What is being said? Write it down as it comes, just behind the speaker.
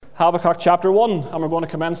Habakkuk chapter 1, and we're going to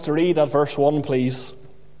commence to read at verse 1, please.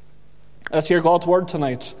 Let's hear God's word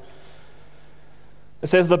tonight. It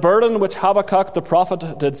says, "The burden which Habakkuk the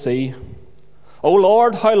prophet did see. O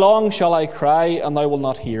Lord, how long shall I cry, and thou wilt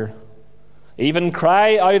not hear? Even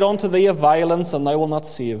cry out unto thee of violence, and thou wilt not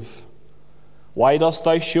save. Why dost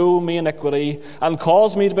thou show me iniquity, and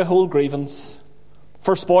cause me to behold grievance?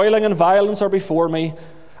 For spoiling and violence are before me,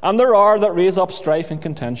 and there are that raise up strife and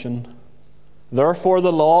contention. Therefore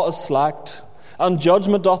the law is slacked, and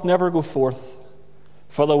judgment doth never go forth.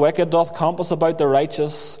 For the wicked doth compass about the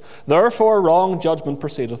righteous, therefore wrong judgment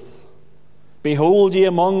proceedeth. Behold ye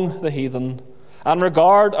among the heathen, and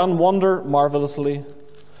regard and wonder marvellously.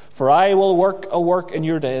 For I will work a work in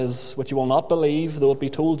your days, which you will not believe, though it be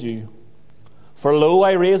told you. For lo,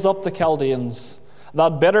 I raise up the Chaldeans,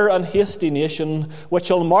 that bitter and hasty nation, which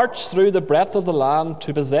shall march through the breadth of the land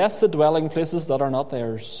to possess the dwelling places that are not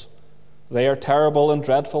theirs. They are terrible and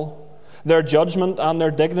dreadful. Their judgment and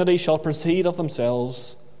their dignity shall proceed of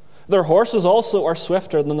themselves. Their horses also are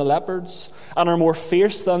swifter than the leopards, and are more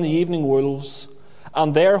fierce than the evening wolves.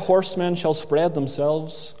 And their horsemen shall spread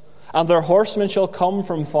themselves, and their horsemen shall come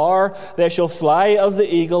from far. They shall fly as the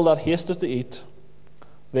eagle that hasteth to eat.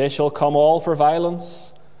 They shall come all for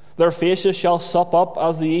violence. Their faces shall sup up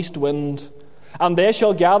as the east wind, and they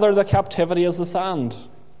shall gather the captivity as the sand.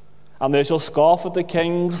 And they shall scoff at the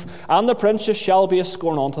kings, and the princes shall be a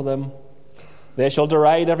scorn unto them. They shall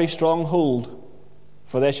deride every stronghold,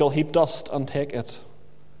 for they shall heap dust and take it.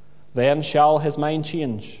 Then shall his mind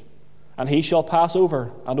change, and he shall pass over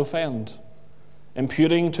and offend,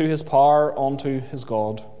 imputing to his power unto his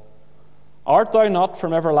God. Art thou not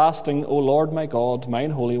from everlasting, O Lord my God, mine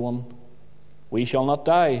Holy One? We shall not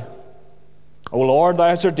die. O Lord, thou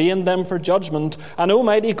hast ordained them for judgment, and O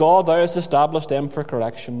mighty God, thou hast established them for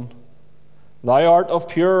correction. Thou art of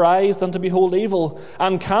purer eyes than to behold evil,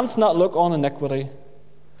 and canst not look on iniquity.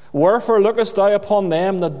 Wherefore lookest thou upon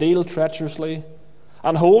them that deal treacherously,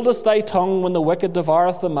 and holdest thy tongue when the wicked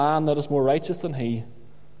devoureth the man that is more righteous than he?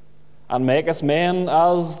 And makest men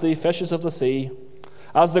as the fishes of the sea,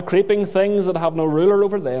 as the creeping things that have no ruler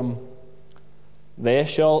over them. They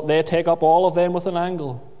take up all of them with an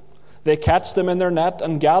angle. They catch them in their net,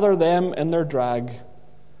 and gather them in their drag.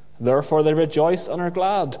 Therefore they rejoice and are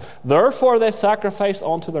glad. Therefore they sacrifice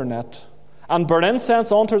unto their net, and burn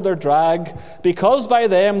incense unto their drag, because by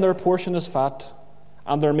them their portion is fat,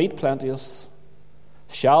 and their meat plenteous.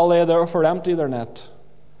 Shall they therefore empty their net,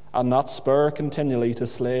 and not spur continually to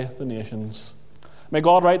slay the nations?" May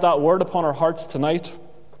God write that word upon our hearts tonight.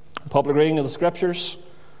 Public reading of the Scriptures.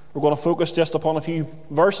 We're going to focus just upon a few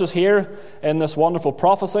verses here in this wonderful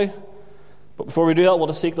prophecy. But before we do that, we'll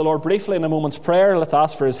just seek the Lord briefly in a moment's prayer. Let's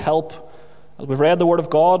ask for his help. As we've read the Word of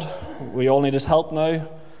God, we all need his help now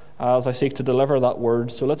as I seek to deliver that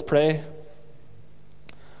word. So let's pray.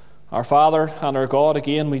 Our Father and our God,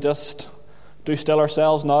 again, we just do still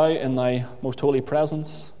ourselves now in thy most holy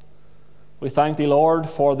presence. We thank thee, Lord,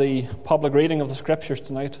 for the public reading of the Scriptures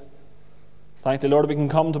tonight. Thank thee, Lord, that we can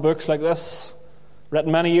come to books like this,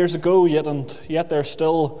 written many years ago, yet they're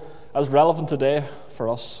still as relevant today for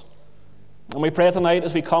us. And we pray tonight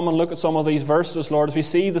as we come and look at some of these verses, Lord, as we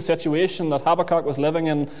see the situation that Habakkuk was living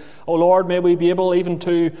in, oh Lord, may we be able even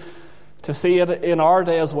to see it in our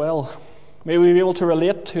day as well. May we be able to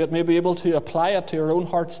relate to it, may we be able to apply it to our own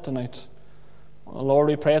hearts tonight. Oh Lord,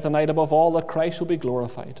 we pray tonight above all that Christ will be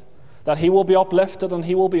glorified, that he will be uplifted and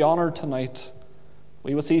he will be honoured tonight.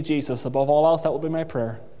 We will see Jesus above all else. That will be my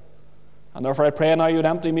prayer. And therefore I pray now you would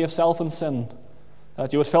empty me of self and sin,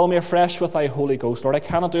 that you would fill me afresh with thy Holy Ghost. Lord, I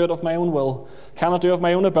cannot do it of my own will, cannot do it of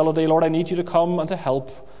my own ability. Lord, I need you to come and to help.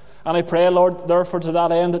 And I pray, Lord, therefore to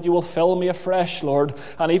that end that you will fill me afresh, Lord.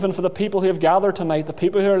 And even for the people who have gathered tonight, the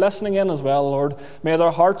people who are listening in as well, Lord, may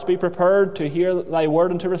their hearts be prepared to hear thy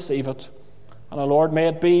word and to receive it. And, oh Lord, may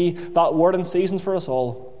it be that word in season for us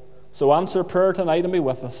all. So answer prayer tonight and be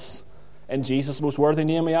with us. In Jesus' most worthy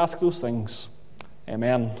name we ask those things.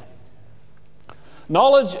 Amen.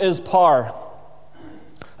 Knowledge is power.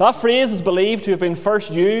 That phrase is believed to have been first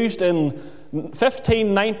used in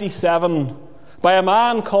 1597 by a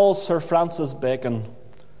man called Sir Francis Bacon.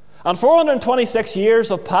 And 426 years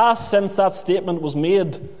have passed since that statement was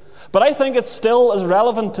made. But I think it's still as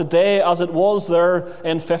relevant today as it was there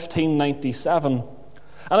in 1597.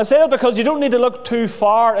 And I say that because you don't need to look too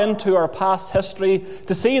far into our past history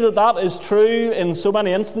to see that that is true in so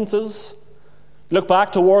many instances. Look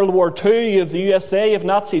back to World War II, you have the USA, you have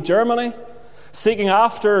Nazi Germany, seeking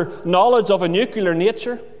after knowledge of a nuclear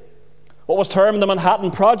nature. What was termed the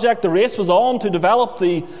Manhattan Project, the race was on to develop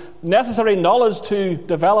the necessary knowledge to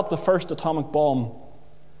develop the first atomic bomb.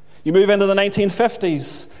 You move into the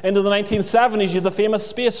 1950s, into the 1970s, you have the famous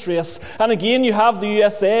space race. And again, you have the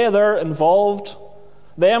USA there involved.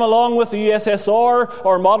 Them, along with the USSR,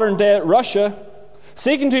 or modern-day Russia,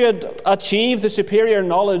 seeking to achieve the superior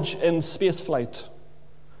knowledge in space flight.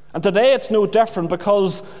 And today it's no different,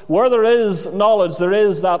 because where there is knowledge, there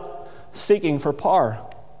is that seeking for power.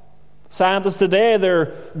 Scientists today,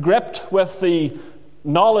 they're gripped with the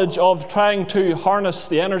knowledge of trying to harness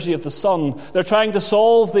the energy of the sun. They're trying to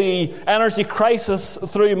solve the energy crisis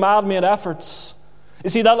through man-made efforts. You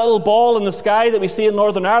see, that little ball in the sky that we see in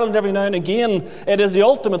Northern Ireland every now and again, it is the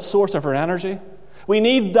ultimate source of our energy. We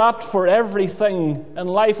need that for everything in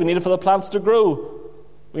life. We need it for the plants to grow.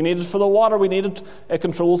 We need it for the water. We need it. It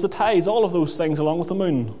controls the tides, all of those things, along with the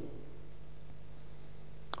moon.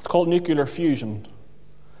 It's called nuclear fusion.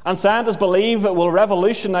 And scientists believe it will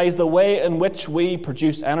revolutionize the way in which we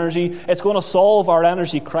produce energy. It's going to solve our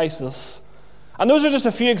energy crisis. And those are just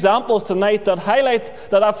a few examples tonight that highlight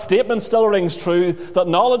that statement still rings true, that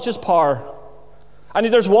knowledge is power. And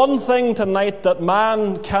there's one thing tonight that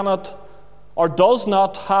man cannot or does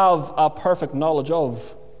not have a perfect knowledge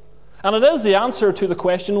of. And it is the answer to the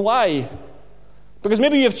question, why? Because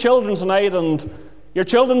maybe you have children tonight, and your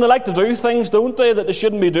children, they like to do things, don't they, that they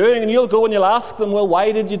shouldn't be doing, and you'll go and you'll ask them, well,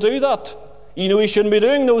 why did you do that? You know you shouldn't be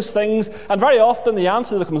doing those things. And very often the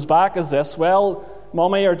answer that comes back is this, well,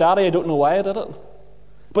 Mommy or Daddy, I don't know why I did it.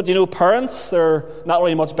 But parents are not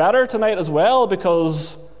really much better tonight as well,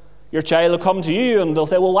 because your child will come to you and they'll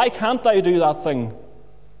say, well, why can't I do that thing?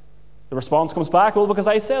 The response comes back, well, because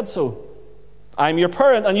I said so. I'm your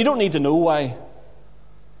parent, and you don't need to know why.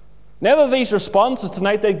 Neither of these responses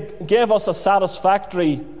tonight, they give us a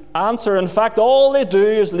satisfactory answer. In fact, all they do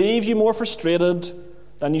is leave you more frustrated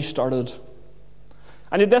than you started.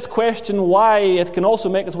 And this question, why, it can also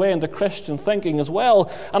make its way into Christian thinking as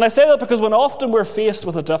well. And I say that because when often we're faced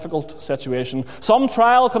with a difficult situation, some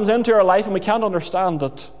trial comes into our life and we can't understand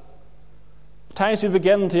it. At times we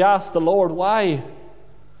begin to ask the Lord, why?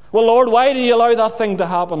 Well, Lord, why did you allow that thing to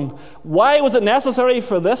happen? Why was it necessary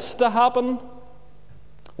for this to happen?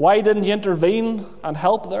 Why didn't you intervene and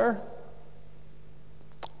help there?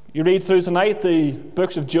 You read through tonight the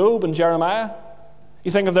books of Job and Jeremiah.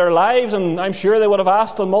 You think of their lives, and I'm sure they would have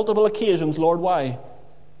asked on multiple occasions, Lord, why?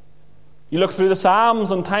 You look through the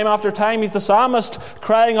Psalms, and time after time, he's the psalmist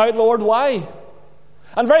crying out, Lord, why?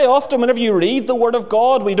 And very often, whenever you read the Word of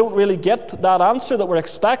God, we don't really get that answer that we're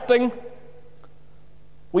expecting.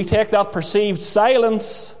 We take that perceived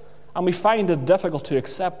silence, and we find it difficult to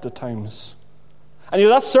accept at times. And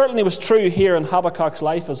that certainly was true here in Habakkuk's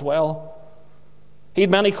life as well. He had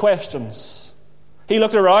many questions. He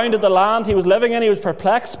looked around at the land he was living in. He was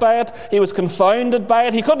perplexed by it. He was confounded by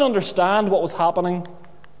it. He couldn't understand what was happening.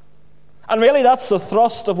 And really, that's the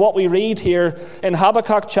thrust of what we read here in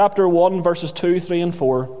Habakkuk chapter 1, verses 2, 3, and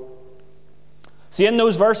 4. See, in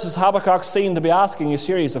those verses, Habakkuk seemed to be asking a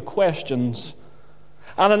series of questions.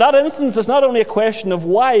 And in that instance, it's not only a question of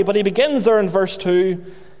why, but he begins there in verse 2.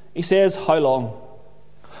 He says, how long?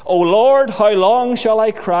 O Lord, how long shall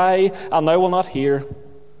I cry, and thou wilt not hear?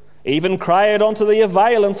 Even cry out unto thee of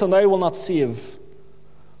violence, and thou wilt not save.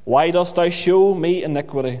 Why dost thou show me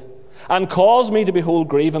iniquity, and cause me to behold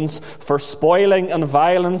grievance? For spoiling and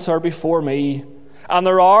violence are before me, and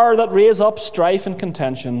there are that raise up strife and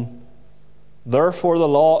contention. Therefore the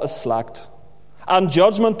law is slacked, and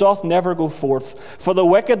judgment doth never go forth. For the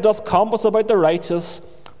wicked doth compass about the righteous,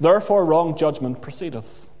 therefore wrong judgment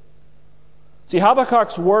proceedeth. See,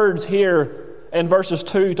 Habakkuk's words here in verses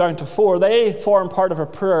 2 down to 4, they form part of a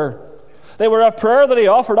prayer. They were a prayer that he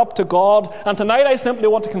offered up to God. And tonight I simply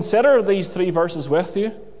want to consider these 3 verses with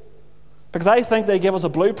you, because I think they give us a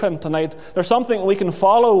blueprint tonight. There's something we can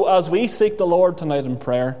follow as we seek the Lord tonight in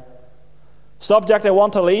prayer. Subject I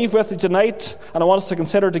want to leave with you tonight, and I want us to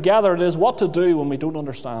consider together, it is what to do when we don't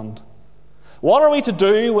understand. What are we to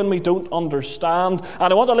do when we don't understand?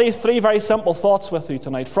 And I want to leave 3 very simple thoughts with you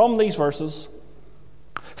tonight from these verses.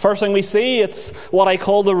 First thing we see, it's what I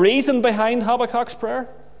call the reason behind Habakkuk's prayer.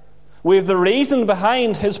 We have the reason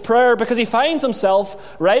behind his prayer because he finds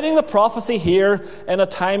himself writing the prophecy here in a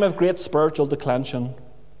time of great spiritual declension.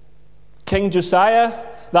 King Josiah,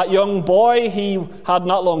 that young boy, he had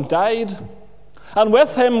not long died. And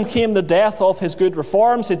with him came the death of his good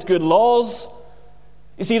reforms, his good laws.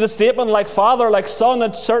 You see, the statement like father, like son,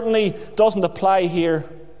 it certainly doesn't apply here.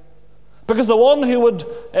 Because the one who would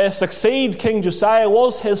succeed King Josiah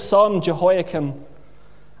was his son Jehoiakim.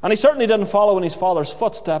 And he certainly didn't follow in his father's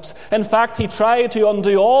footsteps. In fact, he tried to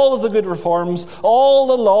undo all of the good reforms, all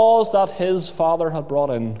the laws that his father had brought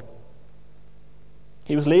in.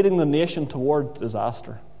 He was leading the nation toward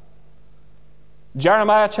disaster.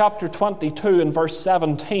 Jeremiah chapter 22 and verse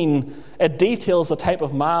 17, it details the type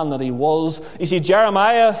of man that he was. You see,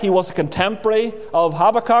 Jeremiah, he was a contemporary of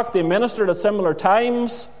Habakkuk. They ministered at similar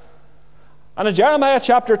times. And in Jeremiah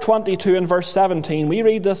chapter 22 and verse 17, we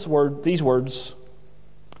read these words,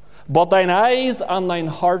 "But thine eyes and thine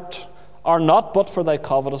heart are not but for thy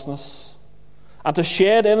covetousness, and to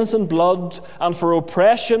shed innocent blood, and for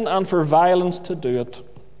oppression and for violence to do it."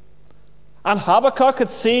 And Habakkuk could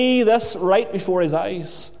see this right before his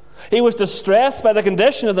eyes. He was distressed by the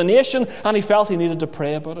condition of the nation, and he felt he needed to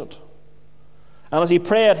pray about it. And as he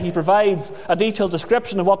prayed, he provides a detailed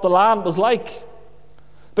description of what the land was like.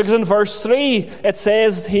 Because in verse 3, it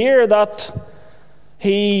says here that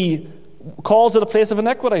he calls it a place of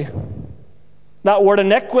iniquity. That word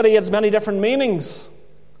iniquity has many different meanings.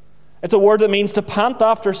 It's a word that means to pant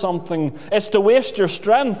after something. It's to waste your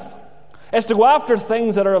strength. It's to go after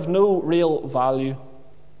things that are of no real value,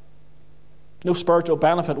 no spiritual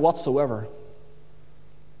benefit whatsoever.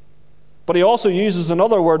 But he also uses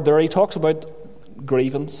another word there. He talks about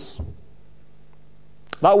grievance.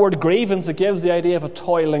 That word grievance, it gives the idea of a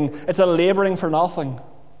toiling. It's a labouring for nothing.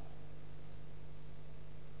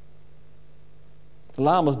 The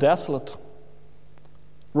land was desolate.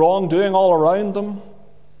 Wrongdoing all around them.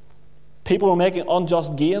 People were making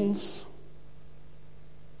unjust gains.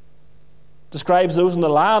 Describes those in the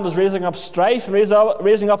land as raising up strife and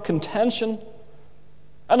raising up contention.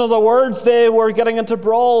 In other words, they were getting into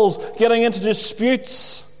brawls, getting into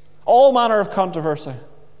disputes, all manner of controversy.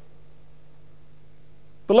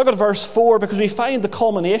 But look at verse 4, because we find the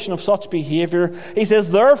culmination of such behaviour. He says,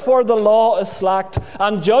 "Therefore the law is slacked,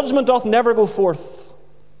 and judgment doth never go forth.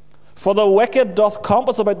 For the wicked doth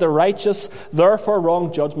compass about the righteous, therefore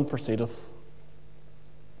wrong judgment proceedeth."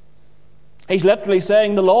 He's literally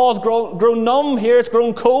saying the law has grown numb here, it's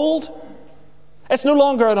grown cold. It's no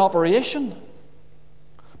longer in operation.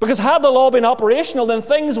 Because had the law been operational, then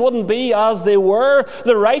things wouldn't be as they were.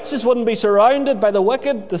 The righteous wouldn't be surrounded by the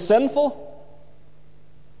wicked, the sinful.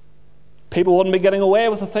 People wouldn't be getting away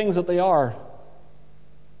with the things that they are.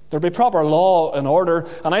 There'd be proper law and order.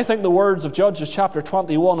 And I think the words of Judges chapter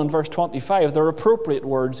 21 and verse 25, they're appropriate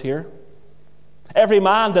words here. Every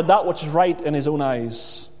man did that which is right in his own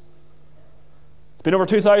eyes. It's been over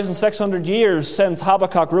 2,600 years since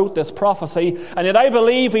Habakkuk wrote this prophecy, and yet I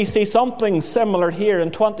believe we see something similar here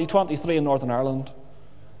in 2023 in Northern Ireland.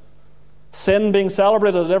 Sin being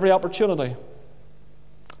celebrated at every opportunity.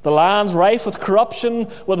 The land's rife with corruption,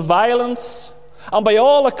 with violence, and by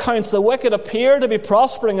all accounts the wicked appear to be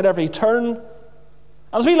prospering at every turn.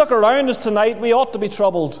 As we look around us tonight, we ought to be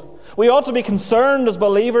troubled. We ought to be concerned as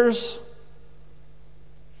believers.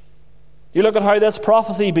 You look at how this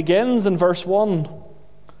prophecy begins in verse 1.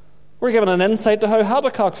 We're given an insight to how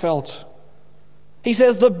Habakkuk felt. He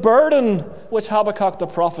says the burden which Habakkuk the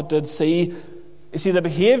prophet did see, you see the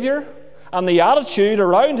behaviour and the attitude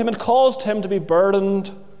around him, it caused him to be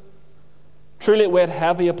burdened. Truly it weighed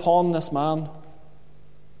heavy upon this man.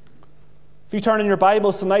 If you turn in your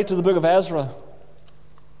Bibles tonight to the book of Ezra.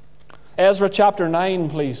 Ezra chapter 9,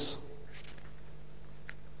 please.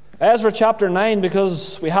 Ezra chapter 9,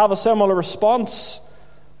 because we have a similar response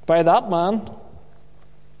by that man.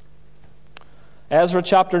 Ezra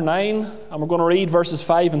chapter 9, and we're going to read verses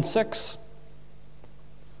 5 and 6.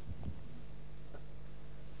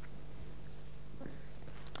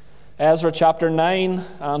 Ezra chapter 9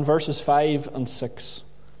 and verses 5 and 6.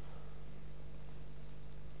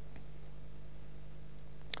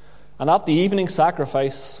 "And at the evening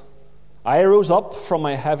sacrifice, I arose up from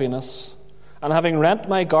my heaviness, and having rent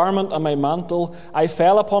my garment and my mantle, I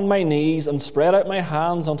fell upon my knees and spread out my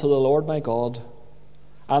hands unto the Lord my God,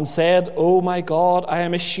 and said, O my God, I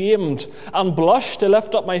am ashamed, and blush to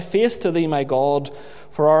lift up my face to thee, my God,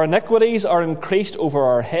 for our iniquities are increased over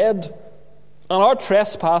our head, and our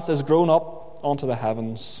trespass is grown up unto the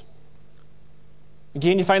heavens."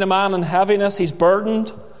 Again, you find a man in heaviness. He's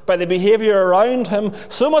burdened by the behaviour around him,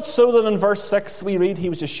 so much so that in verse 6 we read he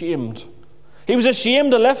was ashamed. He was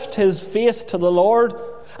ashamed to lift his face to the Lord.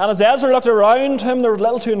 And as Ezra looked around him, there was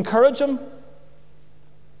little to encourage him.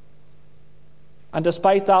 And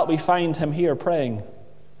despite that, we find him here praying.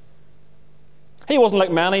 He wasn't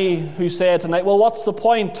like many who said tonight, well, what's the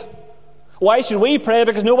point? Why should we pray?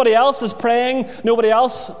 Because nobody else is praying. Nobody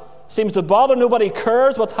else seems to bother. Nobody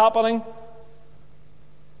cares what's happening.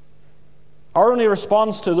 Our only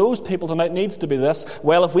response to those people tonight needs to be this: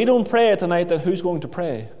 well, if we don't pray tonight, then who's going to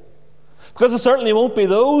pray? Because it certainly won't be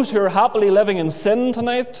those who are happily living in sin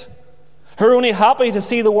tonight, who are only happy to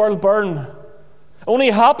see the world burn, only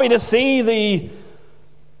happy to see the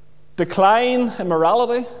decline in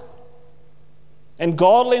morality. in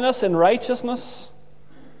godliness, in righteousness.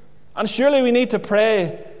 And surely we need to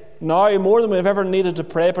pray now more than we've ever needed to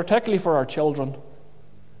pray, particularly for our children.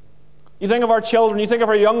 You think of our children, you think of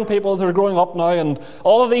our young people that are growing up now, and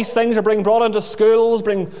all of these things are being brought into schools,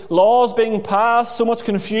 bring laws being passed, so much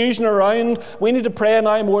confusion around. We need to pray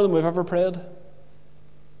now more than we've ever prayed.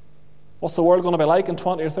 What's the world going to be like in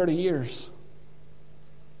 20 or 30 years?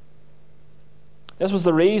 This was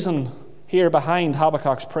the reason here behind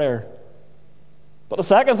Habakkuk's prayer. But the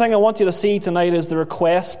second thing I want you to see tonight is the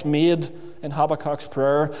request made in Habakkuk's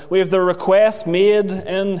prayer. We have the request made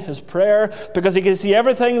in his prayer because he could see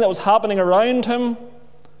everything that was happening around him.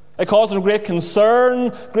 It caused him great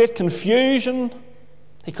concern, great confusion.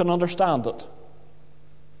 He couldn't understand it.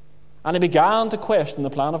 And he began to question the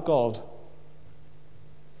plan of God.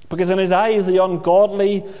 Because in his eyes, the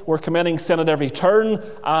ungodly were committing sin at every turn,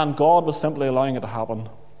 and God was simply allowing it to happen.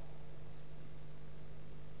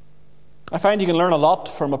 I find you can learn a lot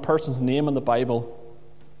from a person's name in the Bible.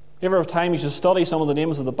 If you ever have time, you should study some of the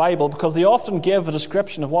names of the Bible because they often give a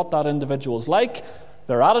description of what that individual is like,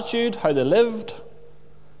 their attitude, how they lived.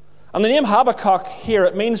 And the name Habakkuk here,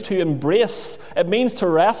 it means to embrace, it means to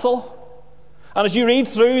wrestle. And as you read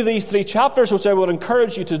through these 3 chapters, which I would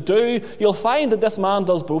encourage you to do, you'll find that this man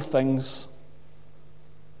does both things.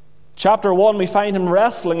 Chapter 1, we find him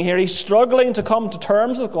wrestling here. He's struggling to come to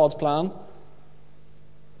terms with God's plan.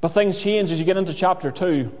 But things change as you get into chapter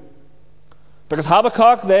 2. Because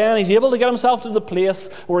Habakkuk then, he's able to get himself to the place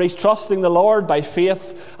where he's trusting the Lord by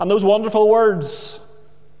faith. And those wonderful words,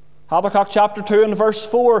 Habakkuk chapter 2 and verse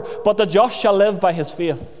 4, "But the just shall live by his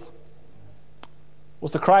faith,"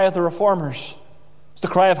 was the cry of the reformers. It's the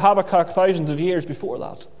cry of Habakkuk thousands of years before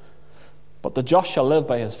that. But the just shall live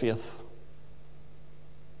by his faith.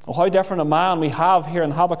 Oh, how different a man we have here in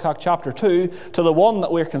Habakkuk chapter 2 to the one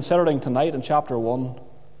that we're considering tonight in chapter 1.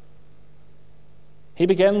 He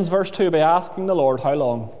begins verse 2 by asking the Lord, how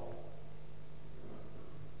long?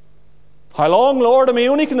 How long, Lord? I mean,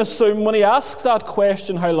 only can assume when he asks that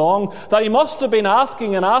question, how long, that he must have been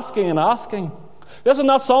asking and asking and asking. This is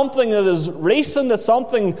not something that is recent, it's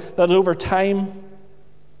something that is over time.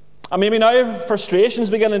 And maybe now frustration's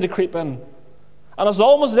beginning to creep in. And it's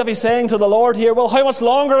almost as if he's saying to the Lord here, well, how much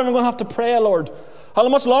longer am I going to have to pray, Lord? How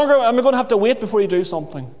much longer am I going to have to wait before you do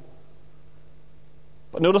something?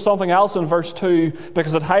 But notice something else in verse 2,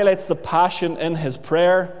 because it highlights the passion in his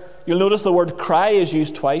prayer. You'll notice the word cry is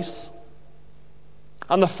used twice.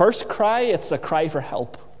 And the first cry, it's a cry for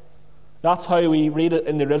help. That's how we read it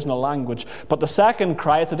in the original language. But the second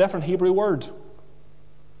cry, it's a different Hebrew word.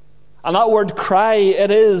 And that word cry,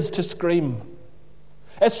 it is to scream.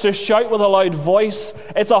 It's to shout with a loud voice.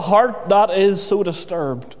 It's a heart that is so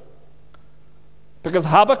disturbed. Because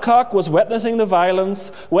Habakkuk was witnessing the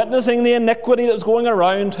violence, witnessing the iniquity that was going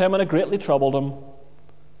around him, and it greatly troubled him.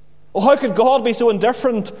 Oh, how could God be so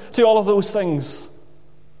indifferent to all of those things?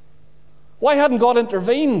 Why hadn't God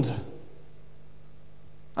intervened?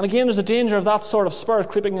 And again, there's a danger of that sort of spirit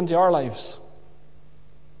creeping into our lives.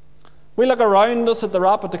 We look around us at the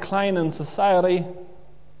rapid decline in society.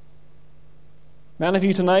 Many of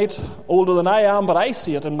you tonight, older than I am, but I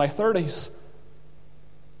see it in my 30s.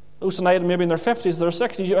 Those tonight, maybe in their 50s, their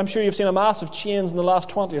 60s, I'm sure you've seen a massive change in the last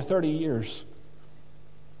 20 or 30 years.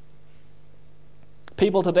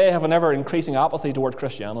 People today have an ever-increasing apathy toward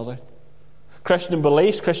Christianity. Christian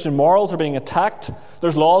beliefs, Christian morals are being attacked.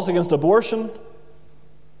 There's laws against abortion.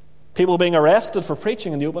 People being arrested for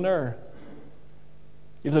preaching in the open air.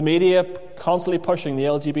 You have the media constantly pushing the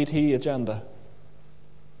LGBT agenda.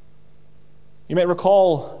 You might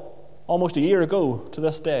recall almost a year ago to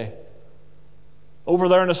this day, over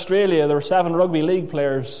there in Australia, there were 7 rugby league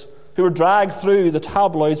players who were dragged through the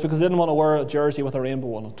tabloids because they didn't want to wear a jersey with a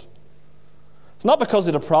rainbow on it. It's not because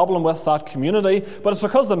they had a problem with that community, but it's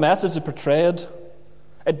because the message it portrayed,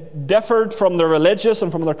 it differed from their religious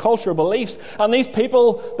and from their cultural beliefs. And these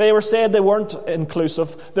people, they were said they weren't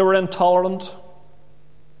inclusive, they were intolerant.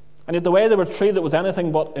 And yet the way they were treated was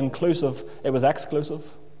anything but inclusive, it was exclusive.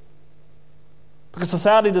 Because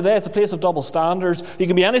society today, it's a place of double standards. You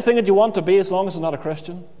can be anything that you want to be as long as it's not a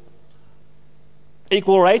Christian.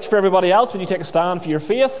 Equal rights for everybody else, when you take a stand for your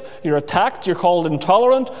faith, you're attacked, you're called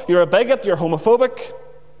intolerant, you're a bigot, you're homophobic.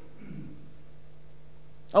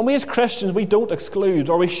 And we as Christians, we don't exclude,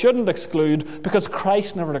 or we shouldn't exclude, because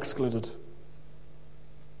Christ never excluded.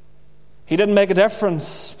 He didn't make a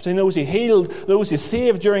difference between those he healed, those he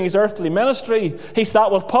saved during his earthly ministry. He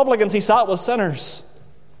sat with publicans, he sat with sinners.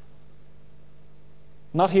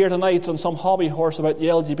 Not here tonight on some hobby horse about the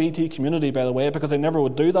LGBT community, by the way, because I never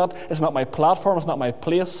would do that. It's not my platform, it's not my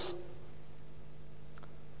place.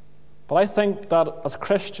 But I think that as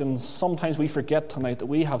Christians, sometimes we forget tonight that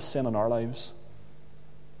we have sin in our lives.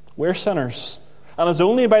 We're sinners. And it's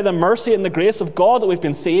only by the mercy and the grace of God that we've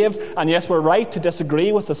been saved. And yes, we're right to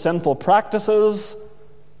disagree with the sinful practices,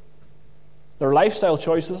 their lifestyle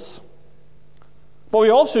choices. But we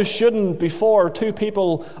also shouldn't, before two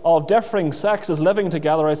people of differing sexes living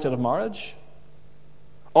together outside of marriage,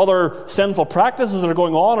 other sinful practices that are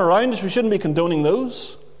going on around us, we shouldn't be condoning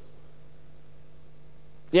those.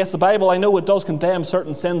 Yes, the Bible, I know it does condemn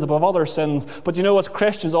certain sins above other sins, but as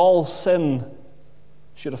Christians, all sin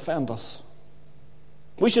should offend us.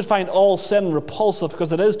 We should find all sin repulsive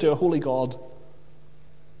because it is to a holy God.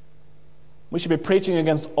 We should be preaching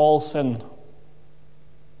against all sin.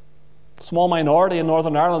 Small minority in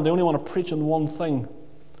Northern Ireland, they only want to preach on one thing.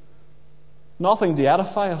 Nothing to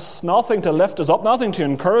edify us, nothing to lift us up, nothing to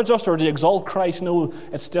encourage us or to exalt Christ. No,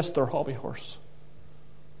 it's just their hobby horse.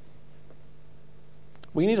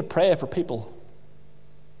 We need to pray for people.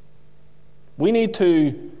 We need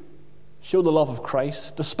to show the love of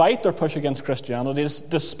Christ, despite their push against Christianity,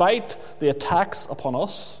 despite the attacks upon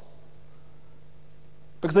us.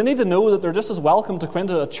 Because they need to know that they're just as welcome to come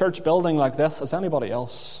into a church building like this as anybody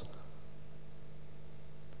else.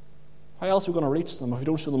 How else are we going to reach them if we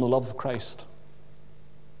don't show them the love of Christ?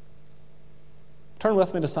 Turn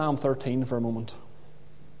with me to Psalm 13 for a moment.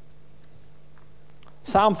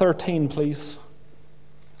 Psalm 13, please.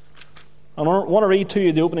 I want to read to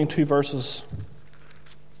you the opening two verses.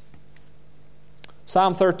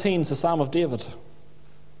 Psalm 13 is the Psalm of David.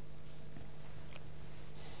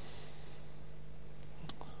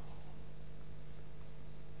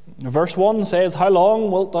 Verse 1 says, "How long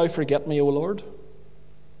wilt thou forget me, O Lord?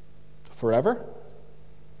 Forever?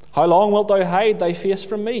 How long wilt thou hide thy face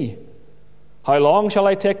from me? How long shall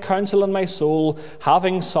I take counsel in my soul,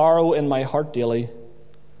 having sorrow in my heart daily?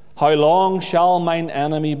 How long shall mine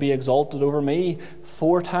enemy be exalted over me?"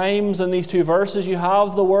 4 times in these 2 verses you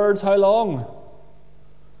have the words, how long?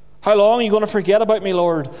 How long are you going to forget about me,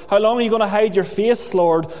 Lord? How long are you going to hide your face,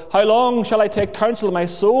 Lord? How long shall I take counsel in my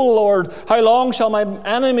soul, Lord? How long shall my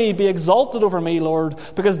enemy be exalted over me, Lord?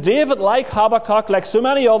 Because David, like Habakkuk, like so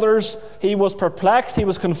many others, he was perplexed, he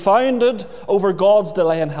was confounded over God's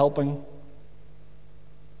delay in helping.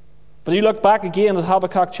 But you look back again at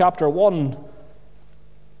Habakkuk chapter 1.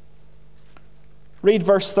 Read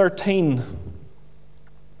verse 13.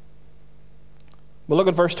 We'll look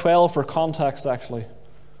at verse 12 for context, actually.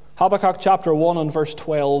 Habakkuk chapter 1 and verse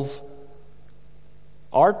 12.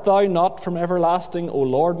 "Art thou not from everlasting, O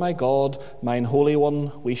Lord my God, mine Holy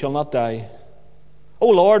One, we shall not die. O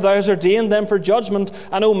Lord, thou hast ordained them for judgment,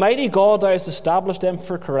 and O mighty God, thou hast established them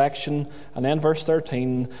for correction." And then verse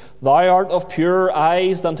 13. "Thou art of purer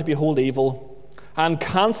eyes than to behold evil, and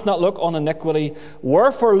canst not look on iniquity.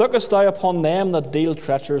 Wherefore lookest thou upon them that deal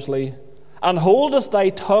treacherously? And holdest thy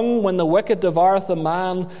tongue when the wicked devoureth a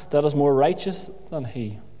man that is more righteous than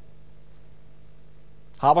he?"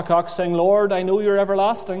 Habakkuk saying, "Lord, I know you're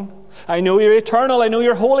everlasting. I know you're eternal. I know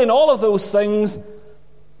you're holy and all of those things.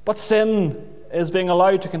 But sin is being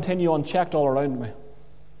allowed to continue unchecked all around me."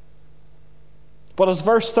 But it's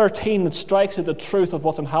verse 13 that strikes at the truth of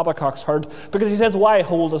what's in Habakkuk's heart. Because he says, "Why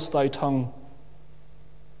holdest thy tongue?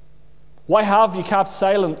 Why have you kept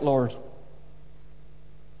silent, Lord?"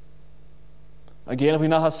 Again, have we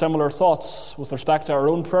not had similar thoughts with respect to our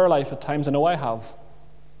own prayer life at times? I know I have.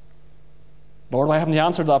 Lord, why haven't you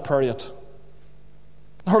answered that prayer yet?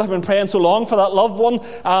 Lord, I've been praying so long for that loved one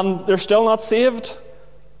and they're still not saved.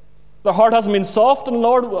 Their heart hasn't been softened.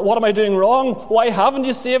 Lord, what am I doing wrong? Why haven't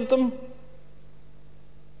you saved them?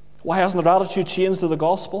 Why hasn't their attitude changed to the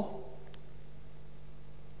gospel?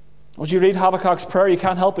 As you read Habakkuk's prayer, you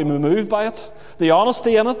can't help but be moved by it. The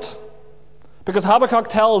honesty in it. Because Habakkuk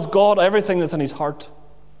tells God everything that's in his heart.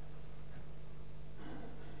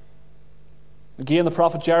 Again, the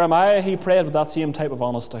prophet Jeremiah, he prayed with that same type of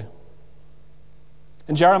honesty.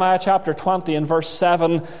 In Jeremiah chapter 20 and verse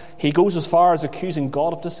 7, he goes as far as accusing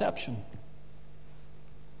God of deception.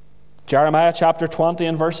 Jeremiah chapter 20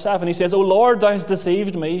 and verse 7, he says, "O Lord, thou hast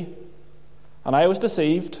deceived me, and I was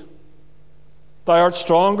deceived. Thou art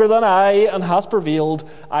stronger than I, and hast prevailed.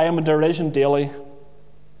 I am in derision daily.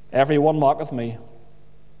 Every one mocketh me."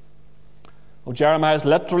 Well, Jeremiah is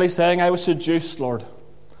literally saying, "I was seduced, Lord.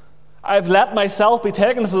 I've let myself be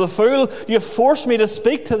taken for the fool. You've forced me to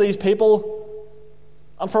speak to these people.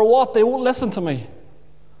 And for what? They won't listen to me.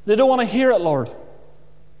 They don't want to hear it, Lord."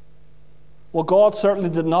 Well, God certainly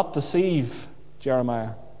did not deceive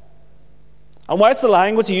Jeremiah. And whilst the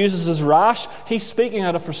language he uses is rash, he's speaking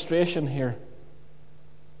out of frustration here.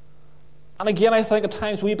 And again, I think at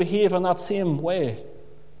times we behave in that same way.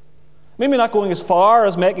 Maybe not going as far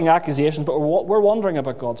as making accusations, but we're wondering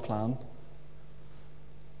about God's plan.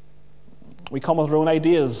 We come with our own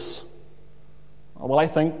ideas. Well, I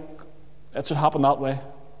think it should happen that way.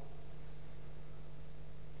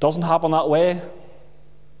 Doesn't happen that way.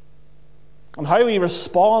 And how we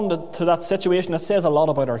respond to that situation, it says a lot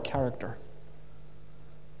about our character.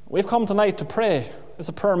 We've come tonight to pray. It's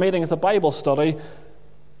a prayer meeting, it's a Bible study.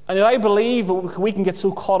 And yet I believe we can get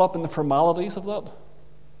so caught up in the formalities of that.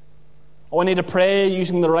 I need to pray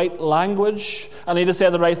using the right language. I need to say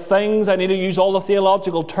the right things. I need to use all the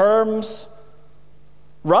theological terms.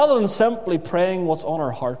 Rather than simply praying what's on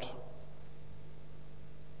our heart.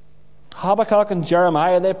 Habakkuk and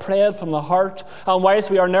Jeremiah, they prayed from the heart. And whilst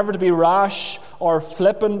we are never to be rash or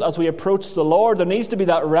flippant as we approach the Lord, there needs to be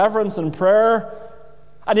that reverence in prayer.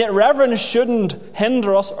 And yet reverence shouldn't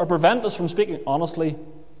hinder us or prevent us from speaking honestly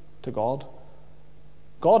to God.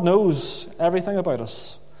 God knows everything about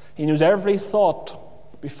us. He knows every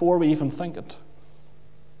thought before we even think it.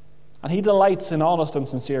 And He delights in honest and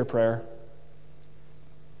sincere prayer.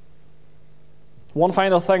 One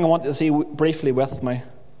final thing I want you to see briefly with me.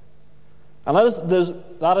 And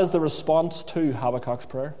that is the response to Habakkuk's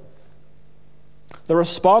prayer. The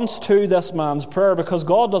response to this man's prayer, because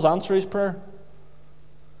God does answer his prayer.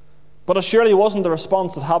 But it surely wasn't the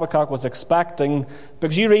response that Habakkuk was expecting,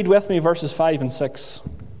 because you read with me verses 5 and 6.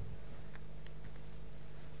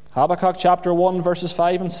 Habakkuk chapter 1, verses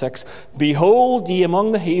 5 and 6. Behold ye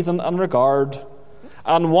among the heathen and regard,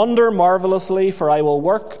 and wonder marvelously, for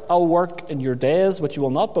I'll work in your days, which you will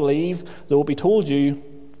not believe, though it be told you.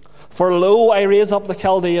 For lo, I raise up the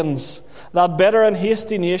Chaldeans, that bitter and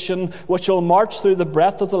hasty nation, which shall march through the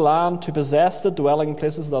breadth of the land to possess the dwelling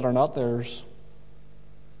places that are not theirs.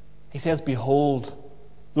 He says, behold.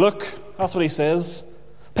 Look, that's what he says.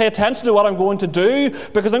 Pay attention to what I'm going to do,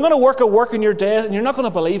 because I'm going to work a work in your days, and you're not going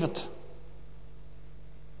to believe it.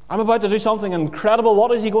 I'm about to do something incredible.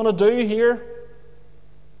 What is he going to do here?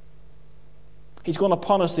 He's going to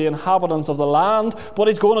punish the inhabitants of the land, but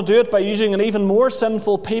he's going to do it by using an even more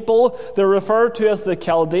sinful people. They're referred to as the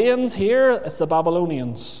Chaldeans here. It's the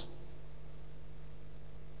Babylonians.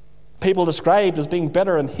 People described as being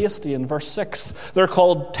bitter and hasty in verse 6. They're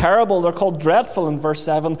called terrible, they're called dreadful in verse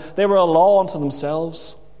 7. They were a law unto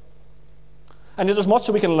themselves. And yet there's much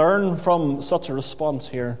that we can learn from such a response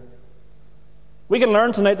here. We can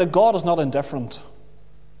learn tonight that God is not indifferent.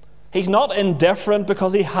 He's not indifferent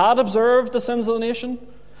because he had observed the sins of the nation.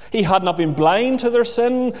 He had not been blind to their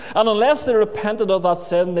sin, and unless they repented of that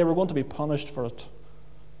sin, they were going to be punished for it.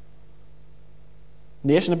 The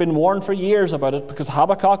nation had been warned for years about it because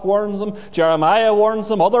Habakkuk warns them, Jeremiah warns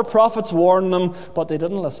them, other prophets warned them, but they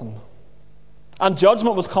didn't listen. And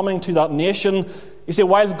judgment was coming to that nation. You see,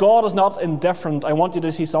 while God is not indifferent, I want you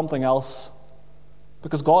to see something else.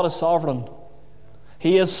 Because God is sovereign.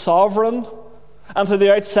 He is sovereign. And to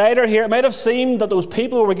the outsider here, it might have seemed that those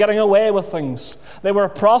people were getting away with things. They were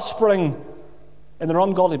prospering in their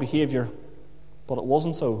ungodly behavior. But it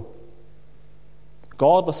wasn't so.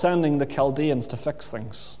 God was sending the Chaldeans to fix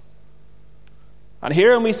things. And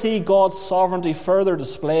here we see God's sovereignty further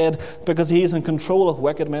displayed because he is in control of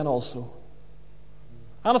wicked men also.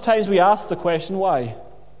 And at times we ask the question, why?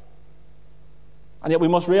 And yet we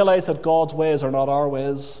must realize that God's ways are not our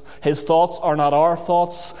ways. His thoughts are not our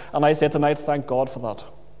thoughts. And I say tonight, thank God for that.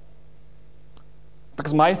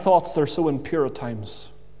 Because my thoughts, they're so impure at times.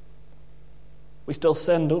 We still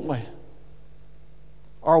sin, don't we?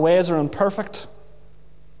 Our ways are imperfect.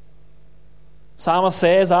 Psalmist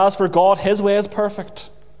says, as for God, his way is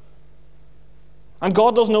perfect. And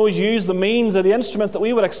God doesn't always use the means or the instruments that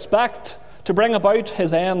we would expect to bring about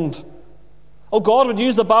his end. Oh, God would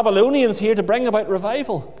use the Babylonians here to bring about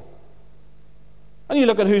revival. And you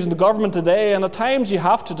look at who's in the government today, and at times you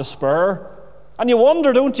have to despair. And you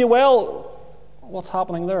wonder, don't you, well, what's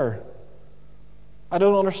happening there? I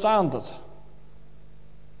don't understand it.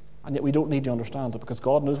 And yet we don't need to understand it because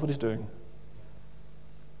God knows what he's doing.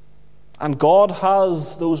 And God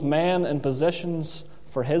has those men in positions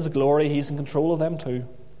for his glory. He's in control of them too.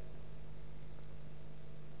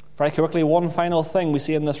 Very quickly, one final thing we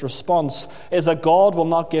see in this response is that God will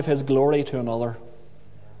not give his glory to another.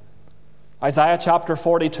 Isaiah chapter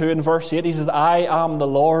 42 and verse 8, he says, I am the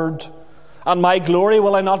Lord, and my glory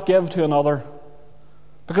will I not give to another.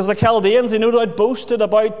 Because the Chaldeans, they no doubt boasted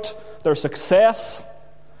about their success,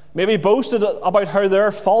 maybe boasted about how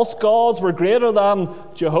their false gods were greater than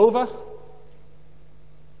Jehovah.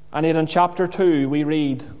 And yet in chapter 2 we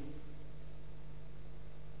read,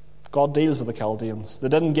 God deals with the Chaldeans. They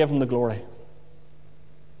didn't give him the glory.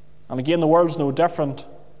 And again, the world's no different.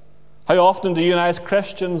 How often do you and I as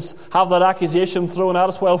Christians have that accusation thrown at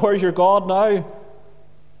us? Well, where's your God now?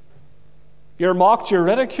 You're mocked, you're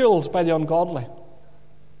ridiculed by the ungodly.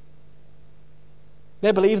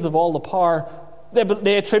 They believe they've all the power.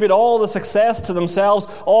 They attribute all the success to themselves,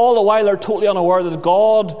 all the while they're totally unaware that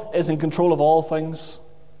God is in control of all things.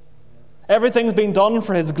 Everything's been done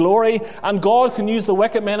for His glory, and God can use the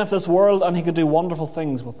wicked men of this world and He can do wonderful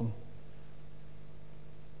things with them.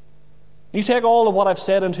 You take all of what I've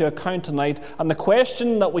said into account tonight, and the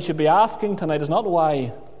question that we should be asking tonight is not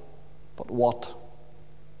why, but what.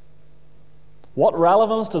 What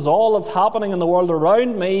relevance does all that's happening in the world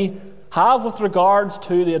around me have with regards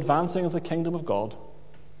to the advancing of the kingdom of God?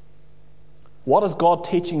 What is God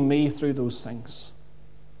teaching me through those things?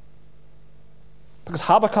 Because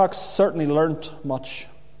Habakkuk certainly learnt much.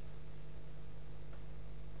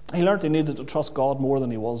 He learnt he needed to trust God more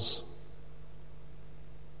than he was.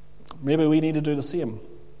 Maybe we need to do the same.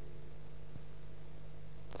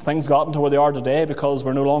 Things gotten to where they are today because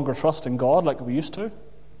we're no longer trusting God like we used to.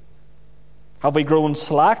 Have we grown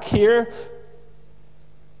slack here?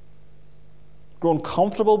 Grown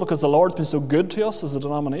comfortable because the Lord's been so good to us as a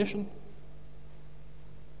denomination?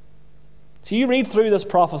 So you read through this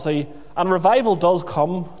prophecy, and revival does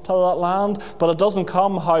come to that land, but it doesn't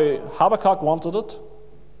come how Habakkuk wanted it.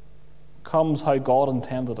 It comes how God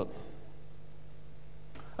intended it.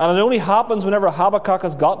 And it only happens whenever Habakkuk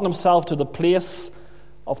has gotten himself to the place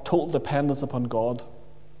of total dependence upon God.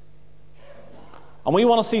 And we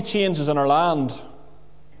want to see changes in our land.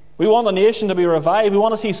 We want the nation to be revived. We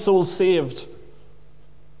want to see souls saved.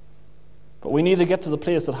 But we need to get to the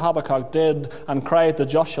place that Habakkuk did and cry, the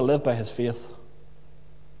just shall live by his faith.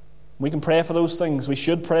 We can pray for those things. We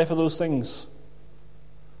should pray for those things.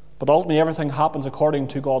 But ultimately everything happens according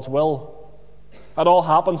to God's will. It all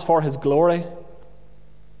happens for His glory. And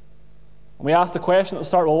we ask the question at the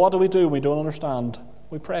start, well, what do we do when we don't understand?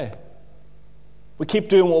 We pray. We keep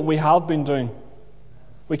doing what we have been doing.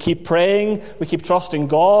 We keep praying, we keep trusting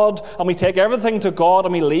God, and we take everything to God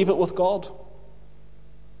and we leave it with God.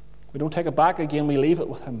 We don't take it back again, we leave it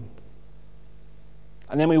with Him.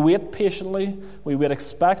 And then we wait patiently, we wait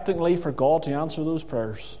expectantly for God to answer those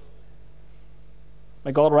prayers.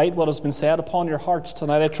 May God write what has been said upon your hearts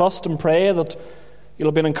tonight. I trust and pray that you'll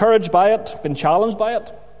have been encouraged by it, been challenged by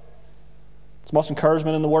it. There's much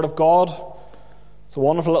encouragement in the Word of God. It's a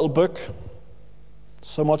wonderful little book.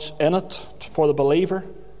 So much in it for the believer.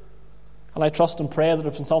 And I trust and pray that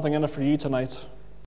there's been something in it for you tonight.